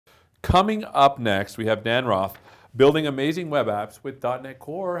coming up next, we have Dan Roth building amazing web apps with .NET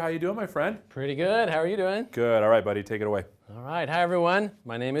Core. How you doing, my friend? Pretty good. How are you doing? Good. All right, buddy. Take it away. All right. Hi, everyone.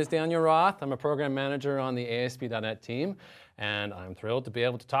 My name is Daniel Roth. I'm a program manager on the ASP.NET team, and I'm thrilled to be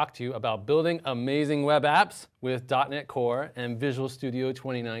able to talk to you about building amazing web apps with .NET Core and Visual Studio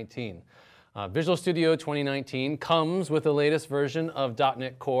 2019. Visual Studio 2019 comes with the latest version of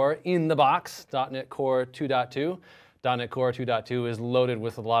 .NET Core in the box, .NET Core 2.2. .NET Core 2.2 is loaded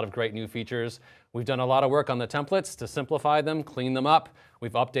with a lot of great new features. We've done a lot of work on the templates to simplify them, clean them up.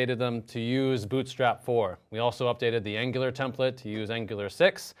 We've updated them to use Bootstrap 4. We also updated the Angular template to use Angular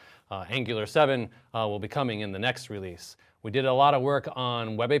 6. Angular 7 will be coming in the next release. We did a lot of work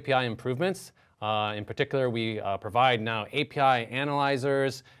on Web API improvements. In particular, we provide now API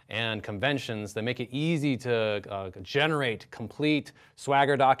analyzers and conventions that make it easy to generate complete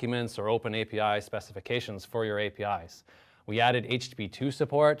Swagger documents or open API specifications for your APIs. We added HTTP2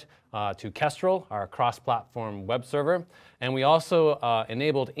 support to Kestrel, our cross-platform web server, and we also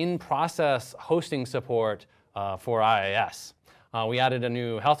enabled in-process hosting support for IIS. We added a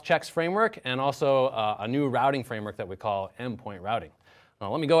new health checks framework and also a new routing framework that we call endpoint routing.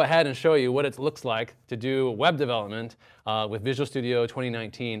 Let me go ahead and show you what it looks like to do web development with Visual Studio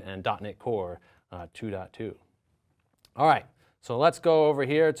 2019 and .NET Core 2.2. All right, so let's go over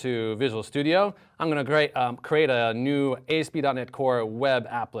here to Visual Studio. I'm going to create a new ASP.NET Core web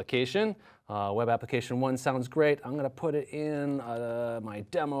application. Web application 1 sounds great. I'm going to put it in my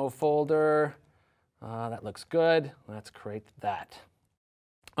demo folder. That looks good. Let's create that.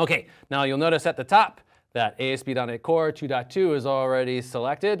 OK, now you'll notice at the top that ASP.NET Core 2.2 is already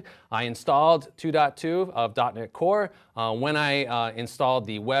selected. I installed 2.2 of .NET Core when I installed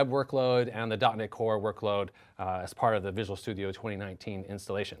the web workload and the .NET Core workload as part of the Visual Studio 2019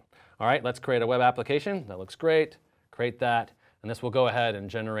 installation. All right, let's create a web application. That looks great. Create that, and this will go ahead and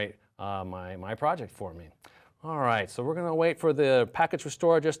generate my project for me. All right, so we're going to wait for the package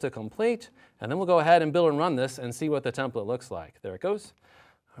restore just to complete, and then we'll go ahead and build and run this and see what the template looks like. There it goes.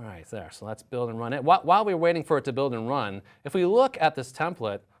 All right, there. So let's build and run it. While we're waiting for it to build and run, if we look at this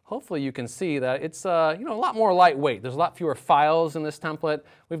template, hopefully you can see that it's a lot more lightweight. There's a lot fewer files in this template.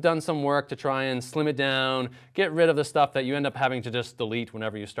 We've done some work to try and slim it down, get rid of the stuff that you end up having to just delete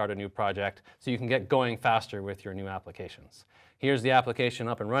whenever you start a new project, so you can get going faster with your new applications. Here's the application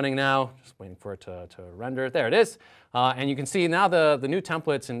up and running now. Just waiting for it to render. There it is. And you can see now the new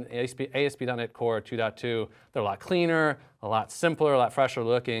templates in ASP.NET Core 2.2, they're a lot cleaner, a lot simpler, a lot fresher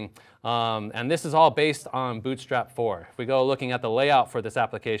looking. And this is all based on Bootstrap 4. If we go looking at the layout for this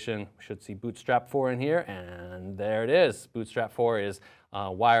application, we should see Bootstrap 4 in here. And there it is. Bootstrap 4 is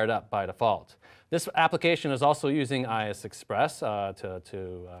wired up by default. This application is also using IIS Express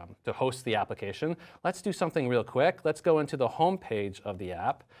to host the application. Let's do something real quick. Let's go into the home page of the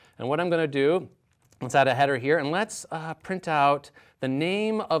app. And what I'm going to do, let's add a header here, and let's print out the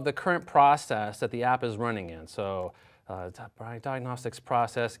name of the current process that the app is running in. So diagnostics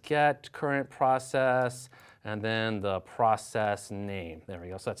process, get current process, and then the process name. There we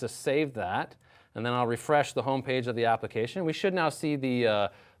go. So let's just save that. And then I'll refresh the home page of the application. We should now see the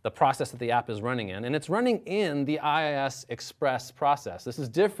process that the app is running in. And it's running in the IIS Express process. This is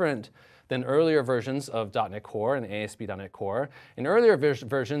different than earlier versions of .NET Core and ASP.NET Core. In earlier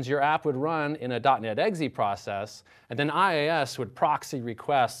versions, your app would run in a .NET EXE process, and then IIS would proxy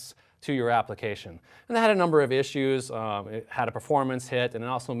requests to your application. And that had a number of issues. It had a performance hit, and it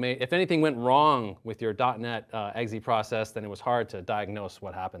also made, if anything went wrong with your .NET EXE process, then it was hard to diagnose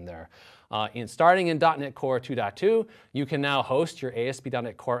what happened there. Starting in .NET Core 2.2, you can now host your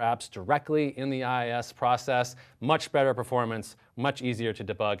ASP.NET Core apps directly in the IIS process. Much better performance, much easier to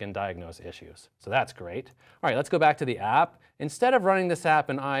debug and diagnose issues. So that's great. All right, let's go back to the app. Instead of running this app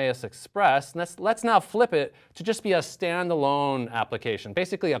in IIS Express, let's now flip it to just be a standalone application,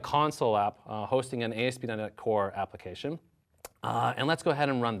 basically a console app hosting an ASP.NET Core application. And let's go ahead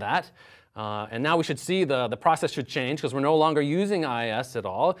and run that. And now we should see the process should change because we're no longer using IIS at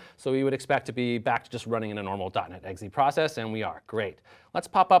all. So we would expect to be back to just running in a normal .NET EXE process, and we are. Great. Let's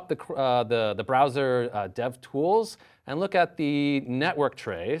pop up the browser dev tools and look at the network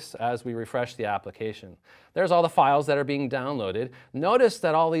trace as we refresh the application. There's all the files that are being downloaded. Notice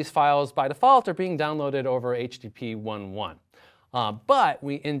that all these files by default are being downloaded over HTTP 1.1. But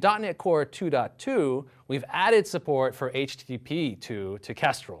in .NET Core 2.2, we've added support for HTTP to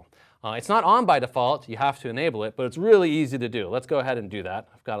Kestrel. It's not on by default. You have to enable it, but it's really easy to do. Let's go ahead and do that.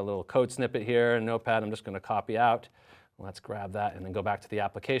 I've got a little code snippet here, a notepad I'm just going to copy out. Let's grab that and then go back to the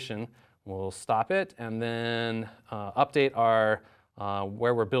application. We'll stop it and then update our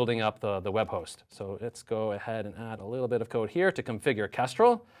where we're building up the web host. So let's go ahead and add a little bit of code here to configure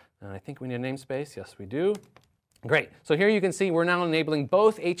Kestrel. And I think we need a namespace. Yes, we do. Great. So here you can see we're now enabling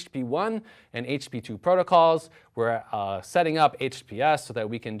both HTTP1 and HTTP2 protocols. We're setting up HTTPS so that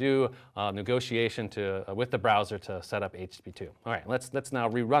we can do negotiation with the browser to set up HTTP2. All right, let's now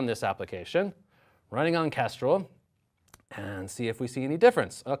rerun this application, running on Kestrel, and see if we see any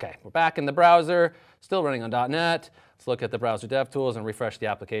difference. OK, we're back in the browser, still running on .NET. Let's look at the browser DevTools and refresh the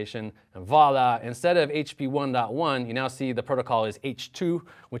application. And voila, instead of HTTP1.1, you now see the protocol is H2,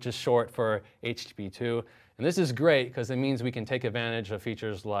 which is short for HTTP2. And this is great because it means we can take advantage of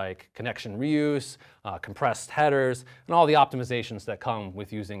features like connection reuse, compressed headers, and all the optimizations that come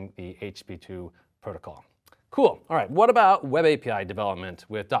with using the HTTP2 protocol. Cool. All right, what about Web API development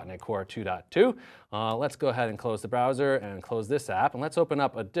with .NET Core 2.2? Let's go ahead and close the browser and close this app. And let's open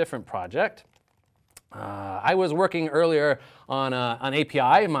up a different project. I was working earlier on an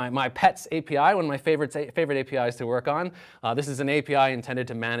API, my Pets API, one of my favorite APIs to work on. This is an API intended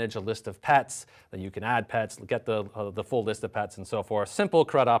to manage a list of pets, that you can add pets, get the full list of pets, and so forth. Simple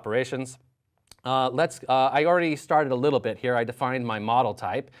CRUD operations. I already started a little bit here. I defined my model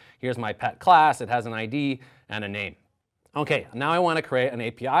type. Here's my pet class. It has an ID and a name. OK, now I want to create an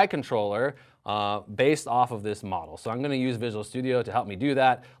API controller based off of this model. So I'm going to use Visual Studio to help me do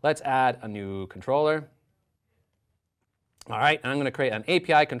that. Let's add a new controller. All right, and I'm going to create an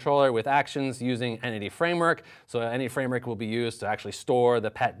API controller with actions using Entity Framework. So Entity Framework will be used to actually store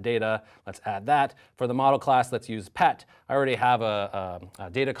the pet data. Let's add that. For the model class, let's use pet. I already have a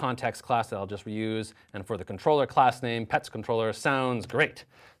data context class that I'll just reuse. And for the controller class name, pets controller sounds great.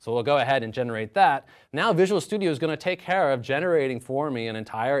 So we'll go ahead and generate that. Now Visual Studio is going to take care of generating for me an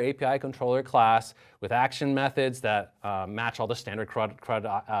entire API controller class with action methods that match all the standard CRUD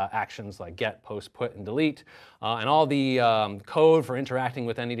actions like get, post, put, and delete. And all the code for interacting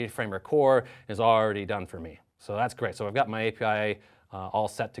with Entity Framework Core is already done for me. So that's great. So I've got my API all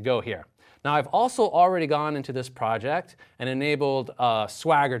set to go here. Now I've also already gone into this project and enabled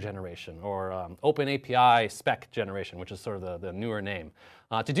Swagger generation, or Open API spec generation, which is sort of the newer name.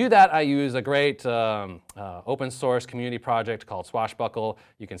 To do that, I use a great open source community project called Swashbuckle.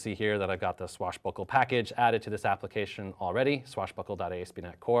 You can see here that I've got the Swashbuckle package added to this application already,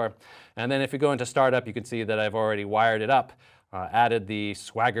 swashbuckle.ASP.NET Core. And then if you go into startup, you can see that I've already wired it up. Added the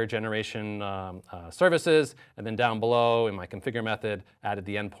Swagger generation services, and then down below in my configure method, added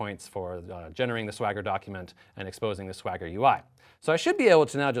the endpoints for generating the Swagger document and exposing the Swagger UI. So I should be able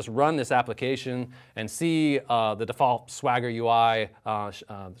to now just run this application and see the default Swagger UI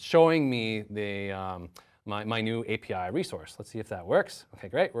showing me the my new API resource. Let's see if that works. OK,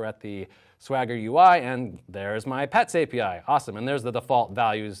 great. We're at the Swagger UI, and there's my Pets API. Awesome. And there's the default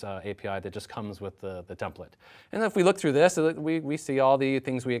values API that just comes with the template. And if we look through this, we see all the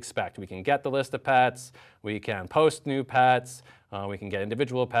things we expect. We can get the list of pets. We can post new pets. We can get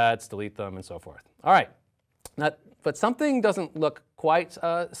individual pets, delete them, and so forth. All right. But something doesn't look quite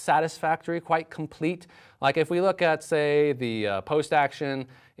satisfactory, quite complete. Like if we look at, say, the post action,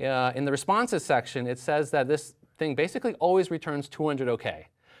 in the responses section, it says that this thing basically always returns 200 OK.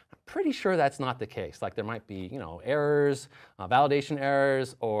 I'm pretty sure that's not the case. Like there might be, errors, validation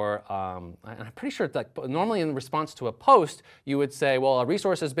errors, or I'm pretty sure that normally in response to a post, you would say, well, a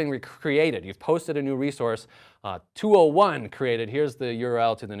resource has been created. You've posted a new resource, 201 created. Here's the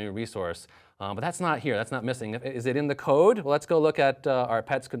URL to the new resource. But that's not here. That's not missing. Is it in the code? Well, let's go look at our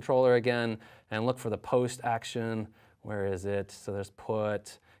pets controller again and look for the post action. Where is it? So there's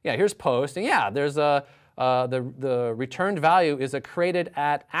put. Yeah, here's post. And yeah, there's the returned value is a created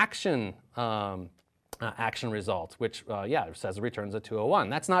at action action result, which yeah, it says it returns a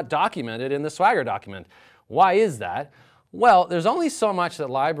 201. That's not documented in the Swagger document. Why is that? Well, there's only so much that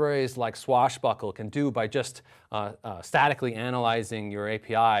libraries like Swashbuckle can do by just statically analyzing your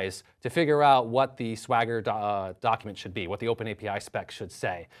APIs to figure out what the Swagger document should be, what the Open API spec should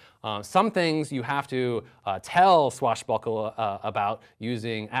say. Some things you have to tell Swashbuckle about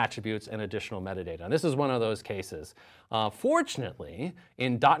using attributes and additional metadata. And this is one of those cases. Fortunately,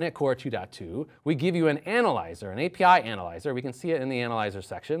 in .NET Core 2.2, we give you an analyzer, an API analyzer. We can see it in the analyzer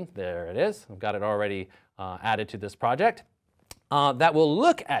section. There it is. I've got it already added to this project. That will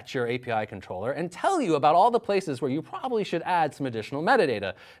look at your API controller and tell you about all the places where you probably should add some additional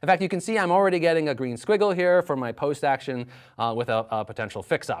metadata. In fact, you can see I'm already getting a green squiggle here for my post action with a potential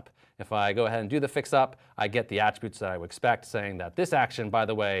fix-up. If I go ahead and do the fix-up, I get the attributes that I would expect, saying that this action, by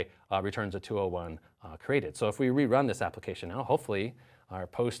the way, returns a 201 created. So if we rerun this application now, hopefully our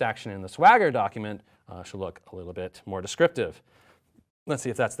post action in the Swagger document should look a little bit more descriptive. Let's see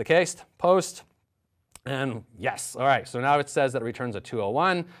if that's the case. Post. And yes, all right, so now it says that it returns a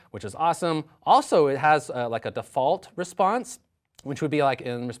 201, which is awesome. Also, it has like a default response. which would be like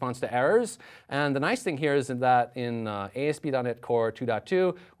in response to errors. And the nice thing here is that in ASP.NET Core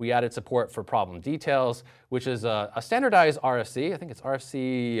 2.2, we added support for problem details, which is a standardized RFC. I think it's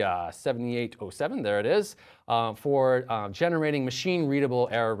RFC 7807, there it is, for generating machine-readable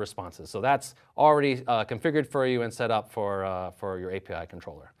error responses. So that's already configured for you and set up for your API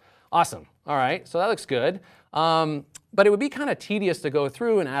controller. Awesome. All right, so that looks good. But it would be kind of tedious to go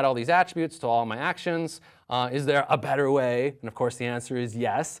through and add all these attributes to all my actions. Is there a better way? And of course, the answer is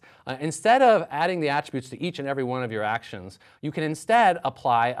yes. Instead of adding the attributes to each and every one of your actions, you can instead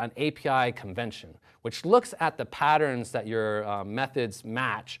apply an API convention, which looks at the patterns that your methods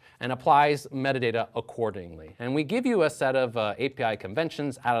match and applies metadata accordingly. And we give you a set of API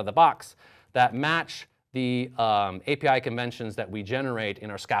conventions out of the box that match the API conventions that we generate in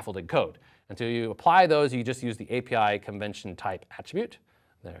our scaffolded code. And so you apply those, you just use the API convention type attribute.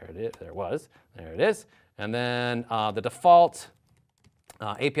 There it is, there it is. And then the default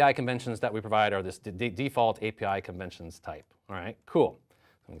API conventions that we provide are this default API conventions type. All right, cool.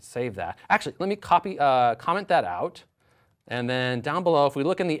 Let me save that. Actually, let me comment that out. And then down below, if we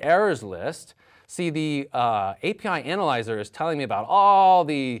look in the errors list, see the API analyzer is telling me about all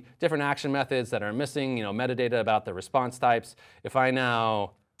the different action methods that are missing, metadata about the response types. If I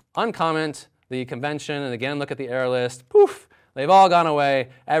now uncomment the convention and again look at the error list, poof, they've all gone away.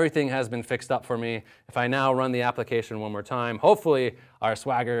 Everything has been fixed up for me. If I now run the application one more time, hopefully our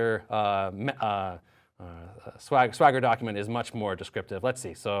Swagger Swagger document is much more descriptive. Let's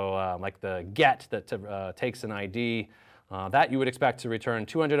see. So like the get that takes an ID, that you would expect to return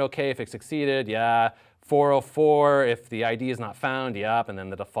 200 OK if it's succeeded, yeah. 404 if the ID is not found, yep. And then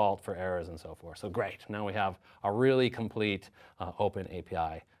the default for errors and so forth. So great. Now we have a really complete open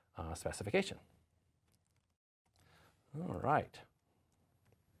API specification. All right.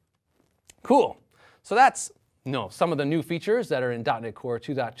 Cool. So that's some of the new features that are in .NET Core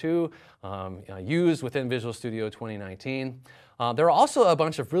 2.2 used within Visual Studio 2019. There are also a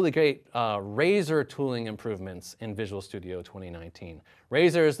bunch of really great Razor tooling improvements in Visual Studio 2019.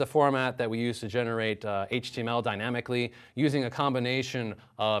 Razor is the format that we use to generate HTML dynamically using a combination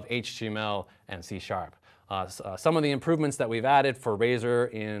of HTML and C#. Some of the improvements that we've added for Razor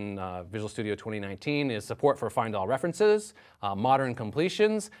in Visual Studio 2019 is support for find all references, modern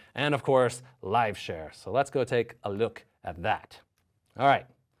completions, and of course, live share. So let's go take a look at that. All right,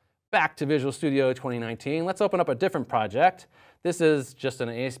 back to Visual Studio 2019. Let's open up a different project. This is just an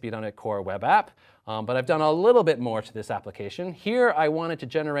ASP.NET Core web app, but I've done a little bit more to this application. Here, I wanted to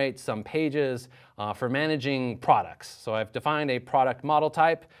generate some pages for managing products. So I've defined a product model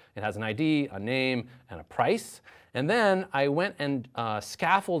type. It has an ID, a name, and a price. And then I went and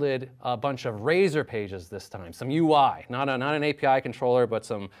scaffolded a bunch of Razor pages this time, some UI, not an API controller, but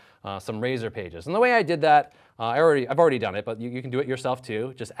some Razor pages. And the way I did that, I've already done it, but you can do it yourself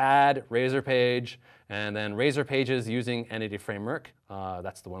too. Just add Razor page, and then Razor pages using Entity Framework.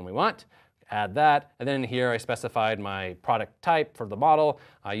 That's the one we want. Add that, and then here I specified my product type for the model.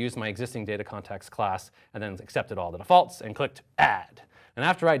 I used my existing data context class, and then accepted all the defaults and clicked Add. And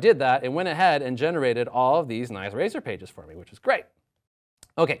after I did that, it went ahead and generated all of these nice Razor pages for me, which is great.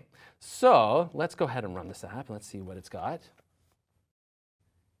 OK, so let's go ahead and run this app, and let's see what it's got.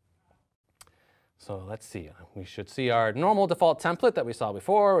 So let's see. We should see our normal default template that we saw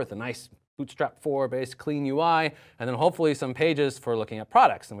before with a nice Bootstrap 4-based clean UI, and then hopefully some pages for looking at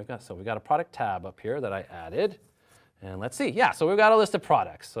products. And we've got a product tab up here that I added. And let's see. Yeah, so we've got a list of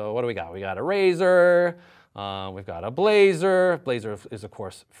products. So what do we got? We got a Razor. We've got a Blazor. Blazor is, of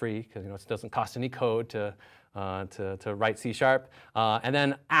course, free because it doesn't cost any code to write C#. And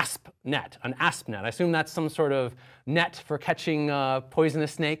then ASP.NET, an ASP.NET. I assume that's some sort of net for catching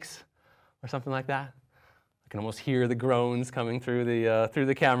poisonous snakes or something like that. I can almost hear the groans coming through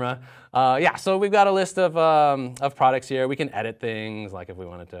the camera. Yeah, so we've got a list of products here. We can edit things, like if we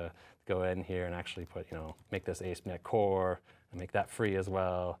wanted to go in here and actually put, make this ASP.NET Core and make that free as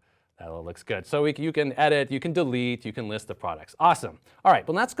well. That all looks good. So you can edit, you can delete, you can list the products. Awesome. All right,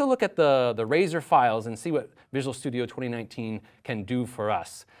 well, let's go look at the Razor files and see what Visual Studio 2019 can do for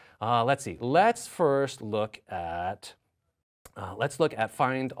us. Let's see. Let's first look at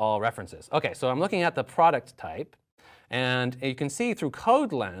find all references. OK, so I'm looking at the product type. And you can see through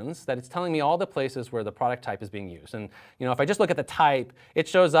code lens that it's telling me all the places where the product type is being used. And if I just look at the type, it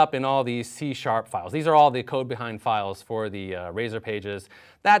shows up in all these C# files. These are all the code behind files for the Razor pages.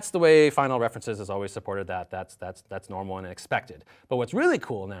 That's the way Find All References has always supported that. That's normal and expected. But what's really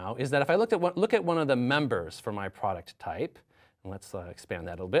cool now is that if I look at one of the members for my product type, And let's expand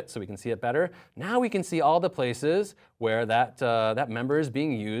that a little bit so we can see it better. Now we can see all the places where that member is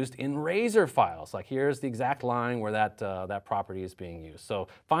being used in Razor files. Like here's the exact line where that property is being used. So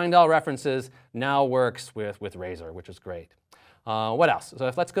find all references now works with Razor, which is great. What else?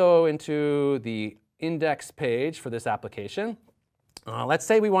 So let's go into the index page for this application. Let's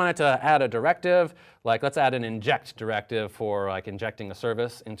say we wanted to add a directive, like let's add an inject directive for like injecting a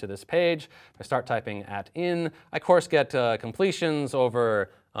service into this page. If I start typing @in, I of course get completions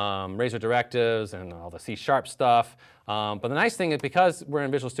over Razor directives and all the C# stuff. But the nice thing is because we're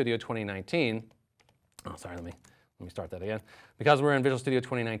in Visual Studio 2019, oh sorry, let me start that again. Because we're in Visual Studio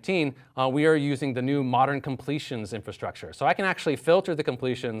 2019, we are using the new modern completions infrastructure. So I can actually filter the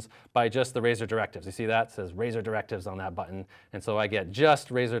completions by just the Razor directives. You see that? It says Razor directives on that button. And so I get just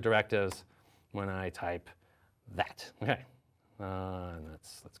Razor directives when I type that. Okay.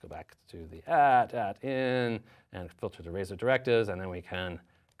 Let's go back to the @in and filter the Razor directives, and then we can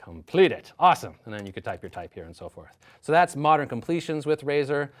complete it. Awesome. And then you could type your type here and so forth. So that's modern completions with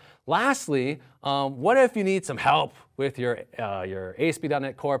Razor. Lastly, what if you need some help with your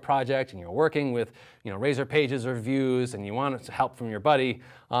ASP.NET Core project and you're working with Razor pages or views and you want help from your buddy?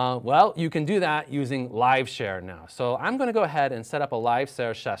 Well, you can do that using Live Share now. So I'm going to go ahead and set up a Live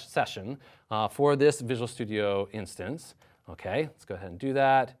Share session for this Visual Studio instance. Okay, let's go ahead and do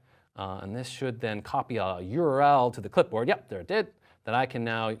that. And this should then copy a URL to the clipboard. Yep, there it did. That I can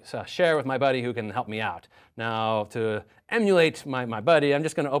now share with my buddy who can help me out. Now, to emulate my buddy, I'm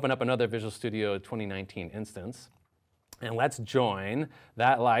just going to open up another Visual Studio 2019 instance. And let's join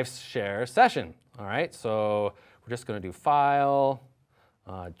that Live Share session. All right, so we're just going to do File,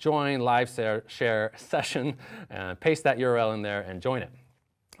 Join Live Share Session, and paste that URL in there and join it.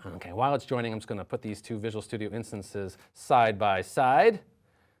 Okay, while it's joining, I'm just going to put these two Visual Studio instances side by side.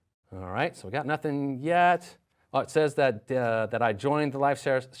 All right, so we got nothing yet. It says that I joined the Live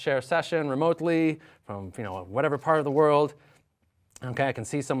Share session remotely from whatever part of the world. Okay, I can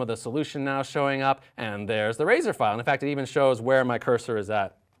see some of the solution now showing up, and there's the Razor file. And in fact, it even shows where my cursor is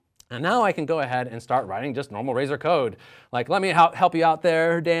at. And now I can go ahead and start writing just normal Razor code. Like, let me help you out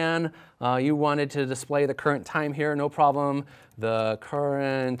there, Dan. You wanted to display the current time here, no problem. The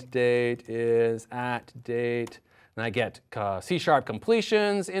current date is @date. And I get C#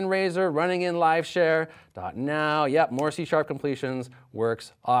 completions in Razor running in Live Share. Now, yep, more C# completions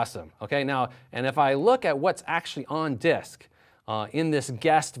works awesome. Okay, now, and if I look at what's actually on disk in this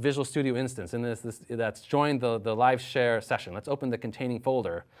guest Visual Studio instance, in this that's joined the Live Share session, let's open the containing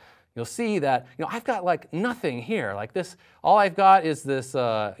folder. You'll see that I've got like nothing here. Like this, all I've got is this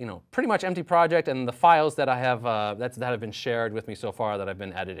pretty much empty project and the files that I have that have been shared with me so far that I've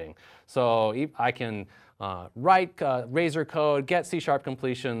been editing. So I can write Razor code, get C#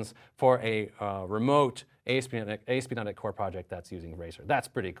 completions for a remote ASP.NET Core project that's using Razor. That's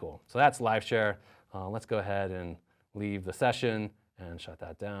pretty cool. So that's Live Share. Let's go ahead and leave the session and shut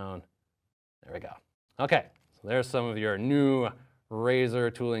that down. There we go. Okay, so there's some of your new Razor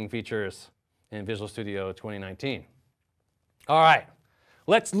tooling features in Visual Studio 2019. All right,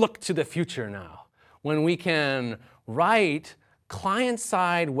 let's look to the future now, when we can write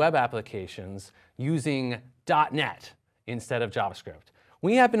client-side web applications using .NET instead of JavaScript.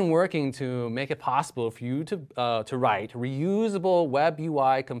 We have been working to make it possible for you to write reusable web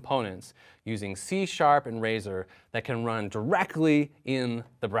UI components using C# and Razor that can run directly in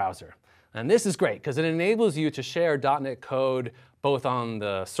the browser. And this is great because it enables you to share .NET code both on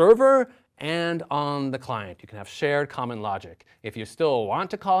the server and on the client. You can have shared common logic. If you still want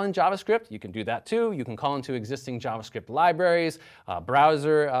to call in JavaScript, you can do that too. You can call into existing JavaScript libraries,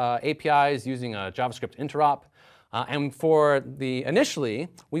 browser APIs using a JavaScript interop. And initially,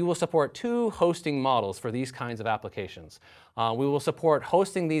 we will support 2 hosting models for these kinds of applications. We will support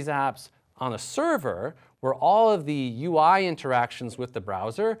hosting these apps on a server where all of the UI interactions with the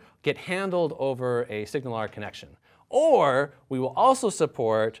browser get handled over a SignalR connection. Or we will also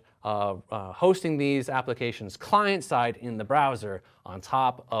support hosting these applications client-side in the browser on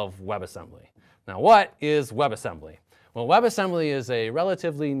top of WebAssembly. Now, what is WebAssembly? Well, WebAssembly is a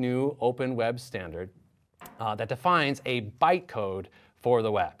relatively new open web standard that defines a bytecode for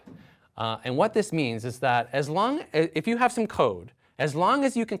the web. And what this means is that if you have some code, as long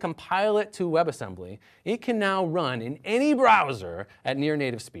as you can compile it to WebAssembly, it can now run in any browser at near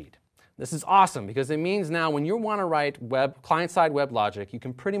native speed. This is awesome because it means now when you want to write client-side web logic, you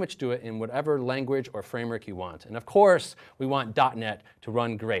can pretty much do it in whatever language or framework you want. And of course, we want .NET to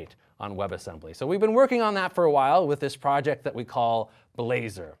run great on WebAssembly. So we've been working on that for a while with this project that we call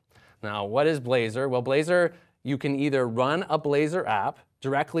Blazor. Now, what is Blazor? Well, Blazor you can either run a Blazor app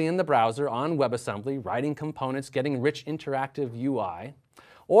directly in the browser on WebAssembly, writing components, getting rich interactive UI.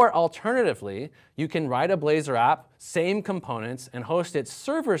 Or alternatively, you can write a Blazor app, same components, and host it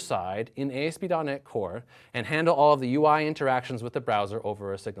server-side in ASP.NET Core and handle all of the UI interactions with the browser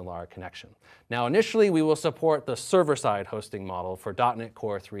over a SignalR connection. Now, initially, we will support the server-side hosting model for .NET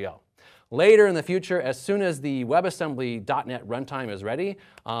Core 3.0. Later in the future, as soon as the WebAssembly.NET runtime is ready,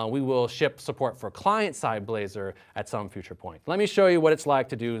 we will ship support for client-side Blazor at some future point. Let me show you what it's like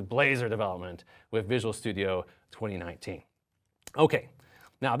to do Blazor development with Visual Studio 2019. OK.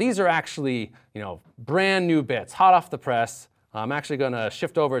 Now, these are actually, brand new bits, hot off the press. I'm actually going to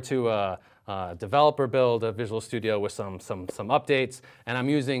shift over to a developer build of Visual Studio with some updates, and I'm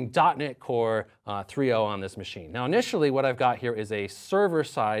using .NET Core 3.0 on this machine. Now, initially, what I've got here is a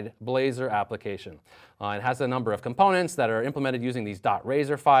server-side Blazor application. It has a number of components that are implemented using these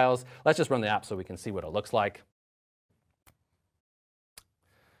 .razor files. Let's just run the app so we can see what it looks like.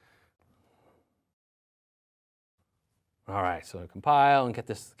 All right, so compile and get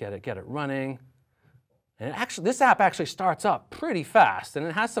it running. And this app actually starts up pretty fast, and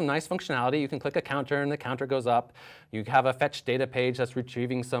it has some nice functionality. You can click a counter, and the counter goes up. You have a fetch data page that's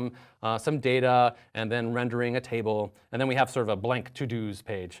retrieving some data and then rendering a table. And then we have sort of a blank to-dos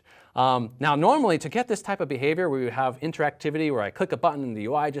page. Now, normally, to get this type of behavior where you have interactivity, where I click a button and the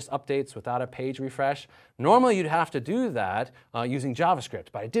UI just updates without a page refresh, normally you'd have to do that using JavaScript.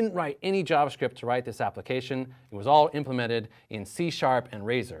 But I didn't write any JavaScript to write this application. It was all implemented in C# and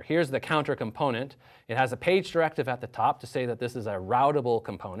Razor. Here's the counter component. It has a page directive at the top to say that this is a routable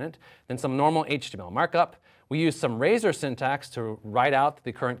component, then some normal HTML markup. We use some Razor syntax to write out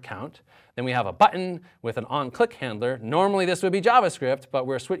the current count. Then we have a button with an on-click handler. Normally this would be JavaScript, but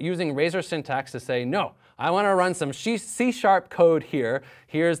we're using Razor syntax to say, no, I want to run some C# code here.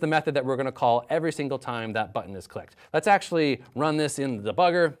 Here's the method that we're going to call every single time that button is clicked. Let's actually run this in the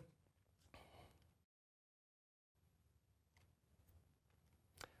debugger.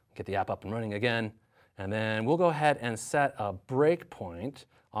 Get the app up and running again. And then we'll go ahead and set a breakpoint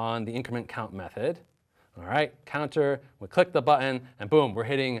on the increment count method. All right, counter, we click the button, and boom, we're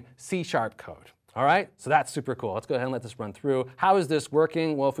hitting C# code. All right, so that's super cool. Let's go ahead and let this run through. How is this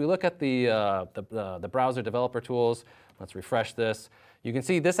working? Well, if we look at the browser developer tools, let's refresh this. You can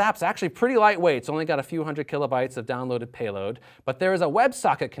see this app's actually pretty lightweight. It's only got a few hundred kilobytes of downloaded payload. But there is a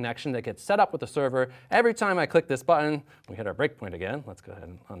WebSocket connection that gets set up with the server. Every time I click this button, we hit our breakpoint again. Let's go ahead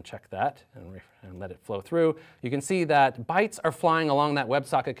and uncheck that and let it flow through. You can see that bytes are flying along that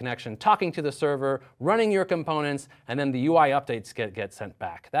WebSocket connection, talking to the server, running your components, and then the UI updates get sent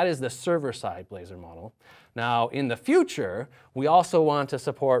back. That is the server-side Blazor model. Now, in the future, we also want to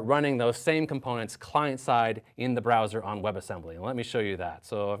support running those same components client-side in the browser on WebAssembly. And let me show you that.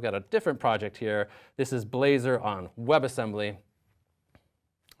 So I've got a different project here. This is Blazor on WebAssembly.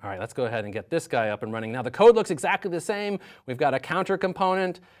 All right, let's go ahead and get this guy up and running. Now, the code looks exactly the same. We've got a counter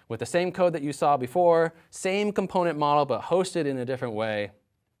component with the same code that you saw before, same component model, but hosted in a different way.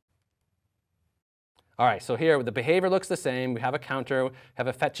 All right, so here the behavior looks the same. We have a counter, have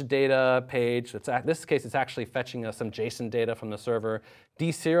a fetch data page. In this case, it's actually fetching us some JSON data from the server,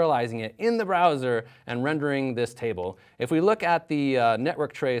 deserializing it in the browser, and rendering this table. If we look at the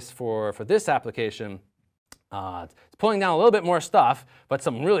network trace for this application, it's pulling down a little bit more stuff, but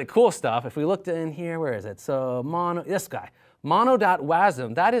some really cool stuff. If we looked in here, where is it? So this guy,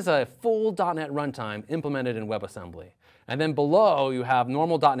 mono.wasm, that is a full .NET runtime implemented in WebAssembly. And then below, you have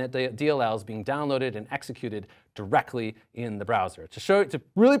normal .NET DLLs being downloaded and executed directly in the browser. To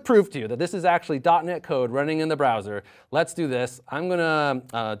really prove to you that this is actually .NET code running in the browser, let's do this. I'm going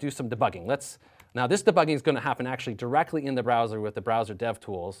to do some debugging. Now, this debugging is going to happen actually directly in the browser with the browser dev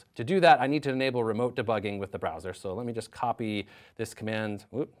tools. To do that, I need to enable remote debugging with the browser. So let me just copy this command.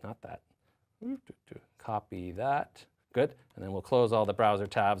 Oop, not that. Copy that. Good. And then we'll close all the browser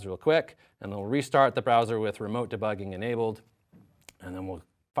tabs real quick. And then we'll restart the browser with remote debugging enabled. And then we'll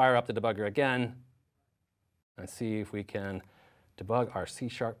fire up the debugger again and see if we can debug our C#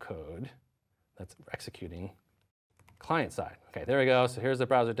 code that's executing client side. OK, there we go. So here's the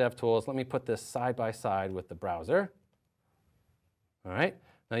browser dev tools. Let me put this side by side with the browser. All right.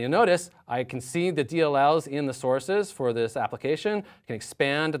 Now you'll notice I can see the DLLs in the sources for this application. I can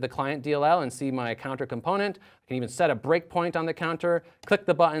expand the client DLL and see my counter component. I can even set a breakpoint on the counter, click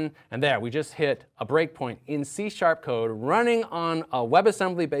the button, and there, we just hit a breakpoint in C# code running on a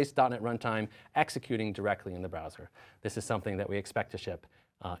WebAssembly-based .NET runtime, executing directly in the browser. This is something that we expect to ship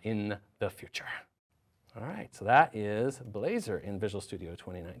in the future. All right, so that is Blazor in Visual Studio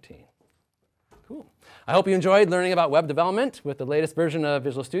 2019. Cool. I hope you enjoyed learning about web development with the latest version of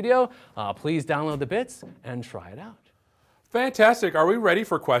Visual Studio. Please download the bits and try it out. Fantastic. Are we ready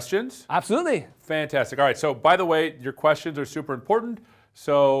for questions? Absolutely. Fantastic. All right. So, by the way, your questions are super important.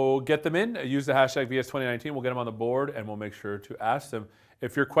 So get them in. Use the hashtag VS2019. We'll get them on the board, and we'll make sure to ask them.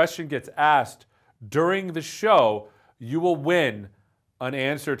 If your question gets asked during the show, you will win an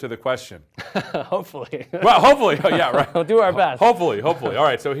answer to the question. Hopefully. Well, hopefully. Oh, yeah, right. We'll do our best. Hopefully. All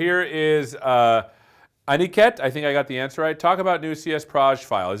right. So here is Aniket. I think I got the answer right. Talk about new CSproj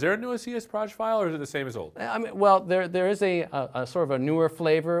file. Is there a new CSproj file, or is it the same as old? I mean, well, there is a sort of a newer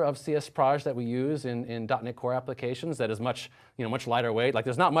flavor of CSproj that we use in .NET Core applications that is much lighter weight. Like,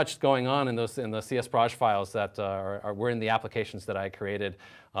 there's not much going on in the CSproj files that were in the applications that I created.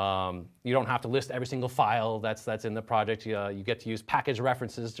 You don't have to list every single file that's in the project. You get to use package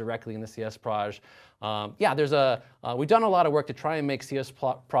references directly in the CSproj. Yeah, we've done a lot of work to try and make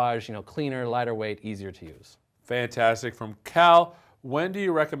CSproj cleaner, lighter weight, easier to use. Fantastic. From Cal, when do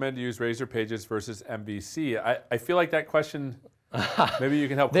you recommend to use Razor Pages versus MVC? I feel like that question, maybe you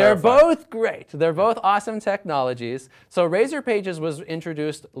can help clarify. They're both great. They're both awesome technologies. So Razor Pages was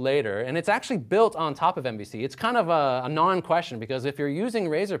introduced later, and it's actually built on top of MVC. It's kind of a non-question, because if you're using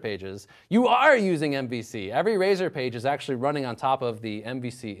Razor Pages, you are using MVC. Every Razor page is actually running on top of the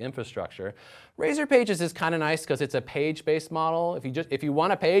MVC infrastructure. Razor Pages is kind of nice because it's a page-based model. If you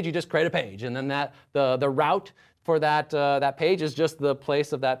want a page, you just create a page, and then the route for that page is just the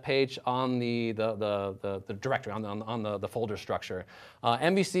place of that page on the directory, on the folder structure.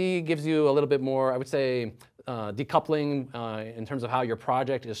 MVC gives you a little bit more, I would say, decoupling in terms of how your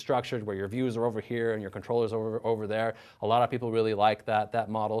project is structured, where your views are over here and your controllers are over there. A lot of people really like that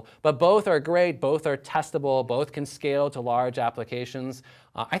model. But both are great, both are testable, both can scale to large applications.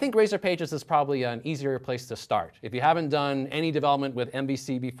 I think Razor Pages is probably an easier place to start. If you haven't done any development with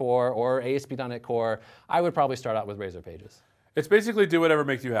MVC before or ASP.NET Core, I would probably start out with Razor Pages. It's basically do whatever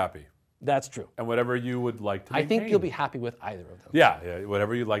makes you happy. That's true. And whatever you would like to maintain. I think you'll be happy with either of them. Yeah,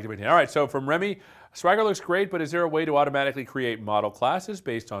 whatever you'd like to maintain. All right, so from Remy, Swagger looks great, but is there a way to automatically create model classes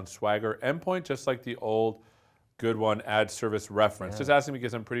based on Swagger endpoint, just like the old good one, add service reference? Just asking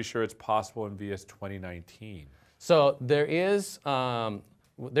because I'm pretty sure it's possible in VS 2019. So there is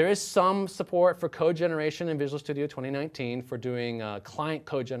some support for code generation in Visual Studio 2019 for doing client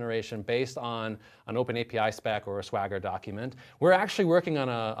code generation based on an open API spec or a Swagger document. We're actually working on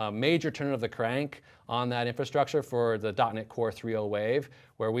a major turn of the crank on that infrastructure for the .NET Core 3.0 wave,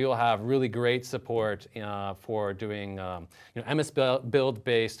 where we will have really great support for doing MS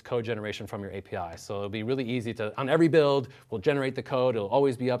build-based code generation from your API. So it'll be really easy to, on every build, we'll generate the code. It'll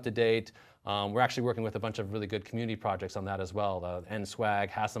always be up to date. We're actually working with a bunch of really good community projects on that as well. The NSwag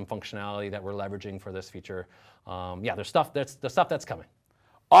has some functionality that we're leveraging for this feature. Yeah, there's stuff that's coming.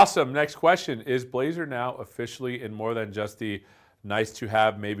 Awesome. Next question. Is Blazor now officially in more than just the nice to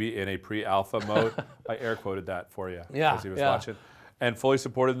have, maybe in a pre-alpha mode? I air quoted that for you as he was watching. And fully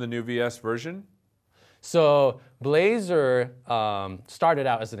supported in the new VS version? So Blazor started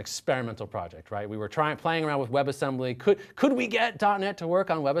out as an experimental project, right? We were playing around with WebAssembly. Could we get .NET to work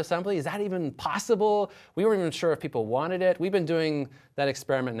on WebAssembly? Is that even possible? We weren't even sure if people wanted it. We've been doing that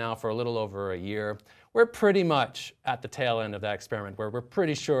experiment now for a little over a year. We're pretty much at the tail end of that experiment, where we're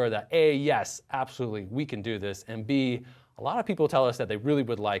pretty sure that A, yes, absolutely, we can do this, and B, a lot of people tell us that they really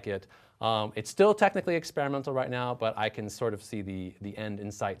would like it. It's still technically experimental right now, but I can sort of see the end in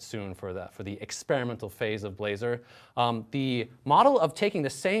sight soon for the experimental phase of Blazor. The model of taking the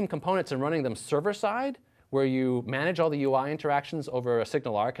same components and running them server-side, where you manage all the UI interactions over a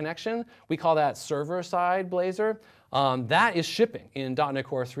SignalR connection, we call that server-side Blazor. That is shipping in .NET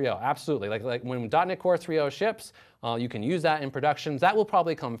Core 3.0, absolutely. Like when .NET Core 3.0 ships, you can use that in production. That will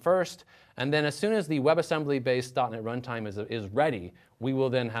probably come first. And then as soon as the WebAssembly-based .NET runtime is ready, we will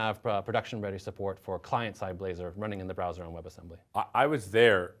then have production-ready support for client-side Blazor running in the browser on WebAssembly. I was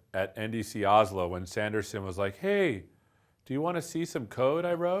there at NDC Oslo when Sanderson was like, hey, do you want to see some code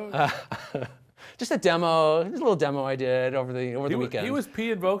I wrote? Just a demo, just a little demo I did over the weekend. He was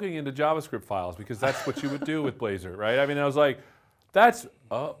p-invoking into JavaScript files because that's what you would do with Blazor, right? I mean, I was like, that's,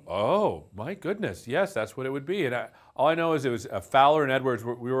 oh, my goodness, yes, that's what it would be. And all I know is it was Fowler and Edwards,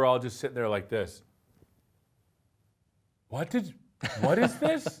 we were all just sitting there like this. What is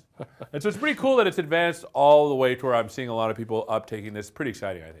this? And so it's pretty cool that it's advanced all the way to where I'm seeing a lot of people uptaking this. Pretty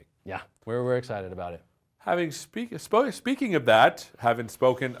exciting, I think. Yeah, we're excited about it. Speaking of that, having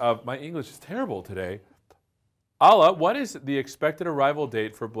spoken of, my English is terrible today. Ala, what is the expected arrival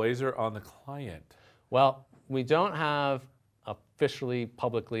date for Blazor on the client? Well, we don't have a officially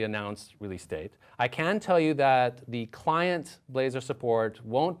publicly announced release date. I can tell you that the client Blazor support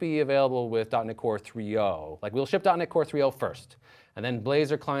won't be available with .NET Core 3.0. Like, we'll ship .NET Core 3.0 first, and then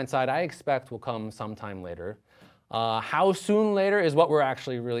Blazor client side I expect will come sometime later. How soon later is what we're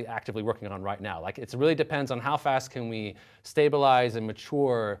actually really actively working on right now. Like, it really depends on how fast can we stabilize and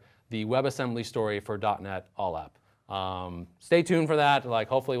mature the WebAssembly story for .NET All App. Stay tuned for that. Like,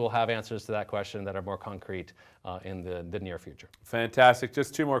 hopefully we'll have answers to that question that are more concrete in the near future. Fantastic.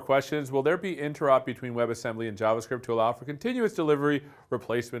 Just 2 more questions. Will there be interop between WebAssembly and JavaScript to allow for continuous delivery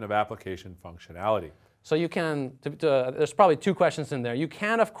replacement of application functionality? So you can, there's probably 2 questions in there. You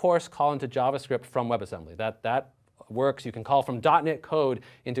can, of course, call into JavaScript from WebAssembly. That works. You can call from .NET code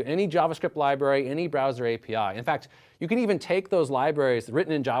into any JavaScript library, any browser API. In fact, you can even take those libraries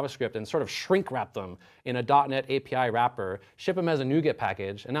written in JavaScript and sort of shrink wrap them in a .NET API wrapper, ship them as a NuGet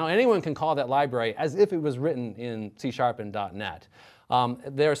package, and now anyone can call that library as if it was written in C# and .NET.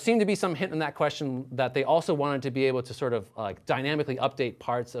 There seemed to be some hint in that question that they also wanted to be able to sort of like dynamically update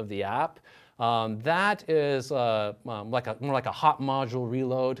parts of the app. That is more like a hot module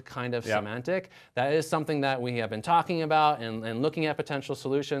reload kind of semantic. That is something that we have been talking about and looking at potential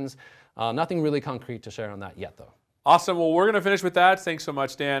solutions. Nothing really concrete to share on that yet, though. Awesome. Well, we're going to finish with that. Thanks so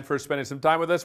much, Dan, for spending some time with us.